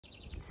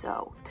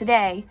So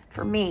today,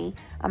 for me,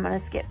 I'm gonna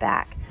skip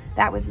back.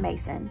 That was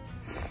Mason.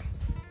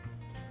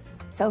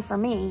 So for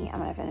me, I'm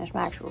gonna finish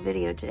my actual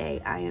video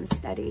today. I am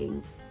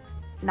studying,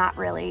 not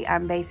really,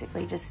 I'm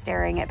basically just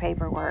staring at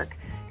paperwork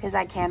because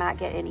I cannot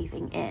get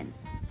anything in.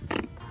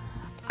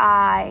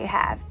 I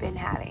have been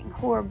having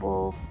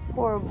horrible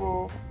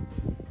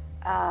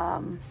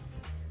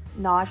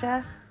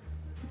nausea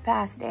the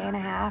past day and a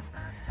half.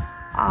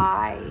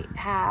 I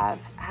have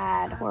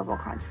had horrible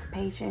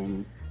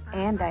constipation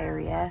and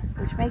diarrhea,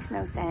 which makes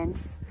no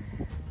sense,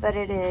 but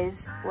it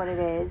is what it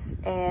is,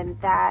 and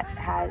that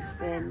has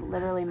been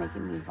literally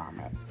making me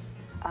vomit.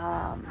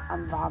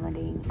 I'm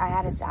vomiting. I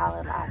had a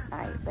salad last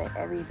night, but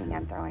everything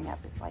I'm throwing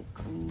up is like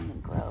green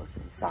and gross.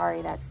 I'm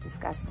sorry, that's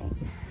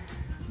disgusting.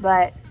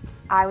 But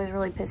I was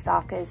really pissed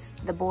off because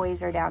the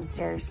boys are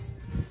downstairs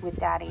with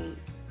Daddy.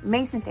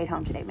 Mason stayed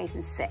home today.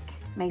 Mason's sick.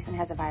 Mason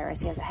has a virus.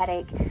 He has a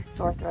headache,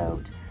 sore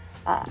throat,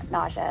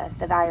 nausea,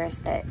 the virus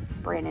that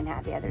Brandon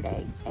had the other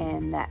day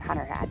and that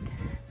Hunter had.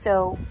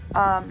 So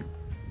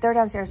they're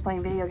downstairs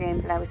playing video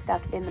games, and I was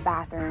stuck in the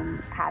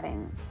bathroom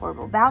having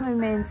horrible bowel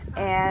movements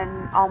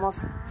and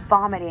almost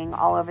vomiting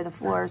all over the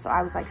floor. So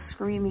I was like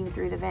screaming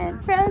through the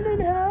vent, Brandon,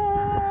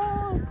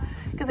 help!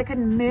 Because I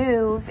couldn't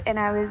move, and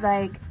I was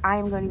like, I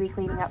am going to be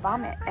cleaning up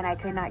vomit, and I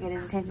could not get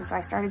his attention, so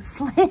I started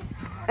slamming.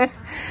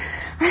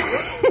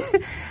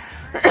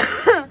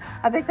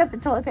 I picked up the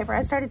toilet paper,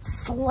 I started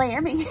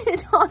slamming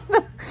it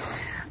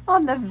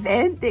on the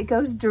vent that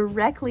goes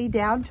directly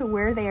down to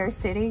where they are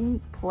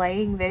sitting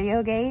playing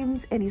video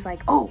games. And he's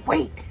like, oh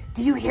wait,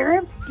 do you hear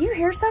him? Do you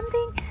hear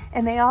something?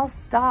 And they all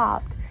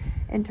stopped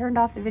and turned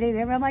off the video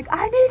game. I'm like,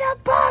 I need a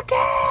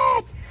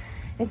bucket!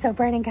 And so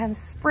Brandon comes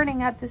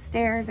sprinting up the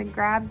stairs and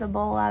grabs the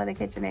bowl out of the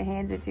kitchen and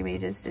hands it to me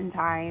just in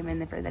time.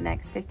 And for the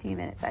next 15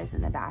 minutes, I was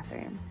in the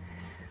bathroom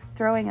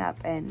throwing up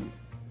and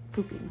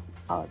pooping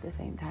all at the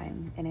same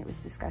time, and it was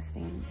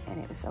disgusting, and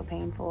it was so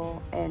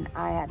painful, and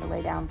I had to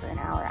lay down for an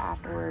hour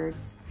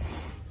afterwards.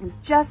 I'm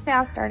just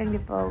now starting to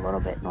feel a little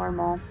bit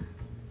normal,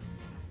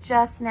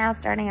 just now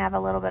starting to have a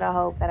little bit of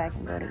hope that I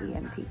can go to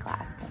EMT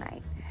class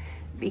tonight,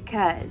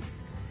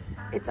 because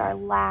it's our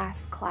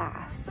last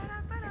class.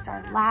 It's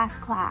our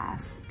last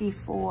class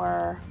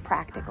before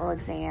practical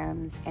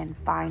exams and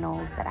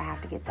finals that I have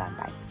to get done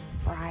by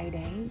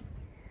Friday.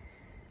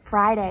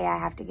 Friday I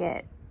have to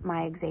get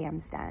my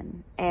exams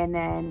done, and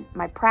then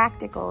my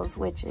practicals,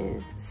 which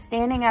is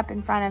standing up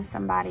in front of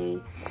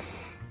somebody.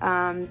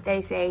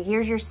 They say,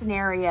 here's your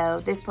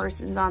scenario, this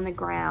person's on the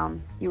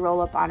ground, you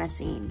roll up on a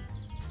scene,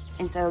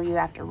 and so you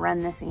have to run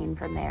the scene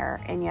from there,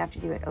 and you have to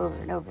do it over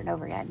and over and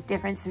over again,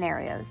 different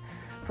scenarios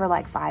for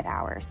like 5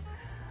 hours.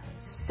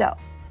 So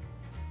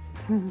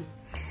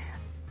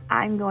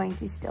I'm going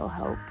to still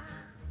hope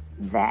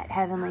that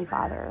Heavenly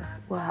Father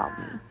will help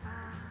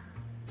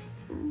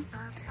me.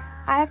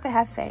 I have to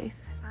have faith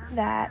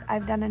that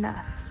I've done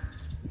enough.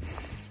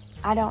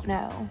 I don't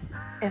know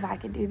if I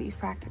can do these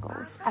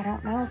practicals. I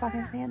don't know if I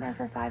can stand there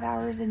for 5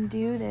 hours and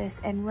do this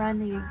and run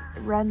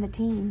the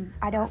team.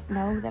 I don't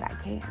know that I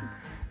can,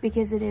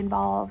 because it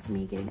involves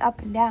me getting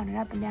up and down and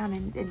up and down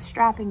and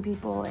strapping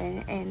people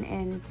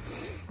and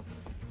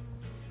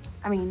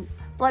I mean,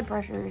 blood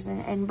pressures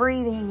and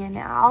breathing and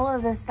all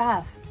of this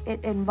stuff.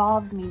 It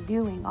involves me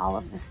doing all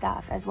of the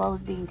stuff, as well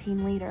as being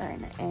team leader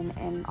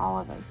and all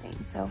of those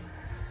things. So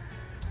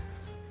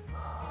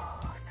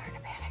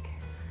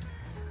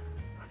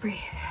breathe.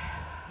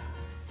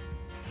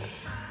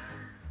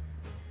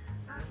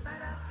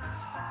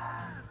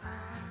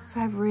 So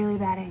I have really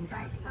bad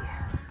anxiety.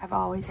 I've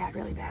always had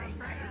really bad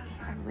anxiety.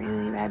 I have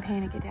really bad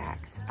panic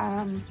attacks.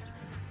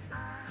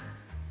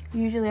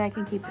 Usually I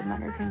can keep them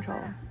under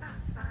control.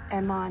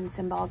 I'm on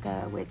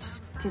Cymbalta, which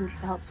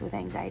helps with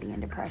anxiety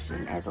and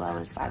depression, as well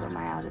as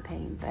fibromyalgia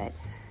pain. But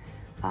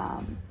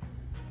times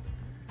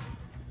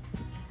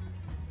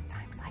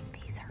like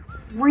these are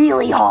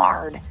really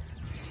hard.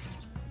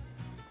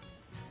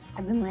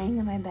 I've been laying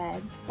in my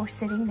bed or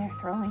sitting there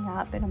throwing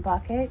up in a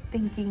bucket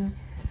thinking,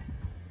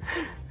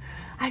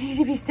 I need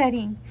to be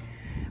studying.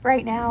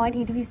 Right now, I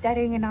need to be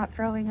studying and not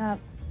throwing up.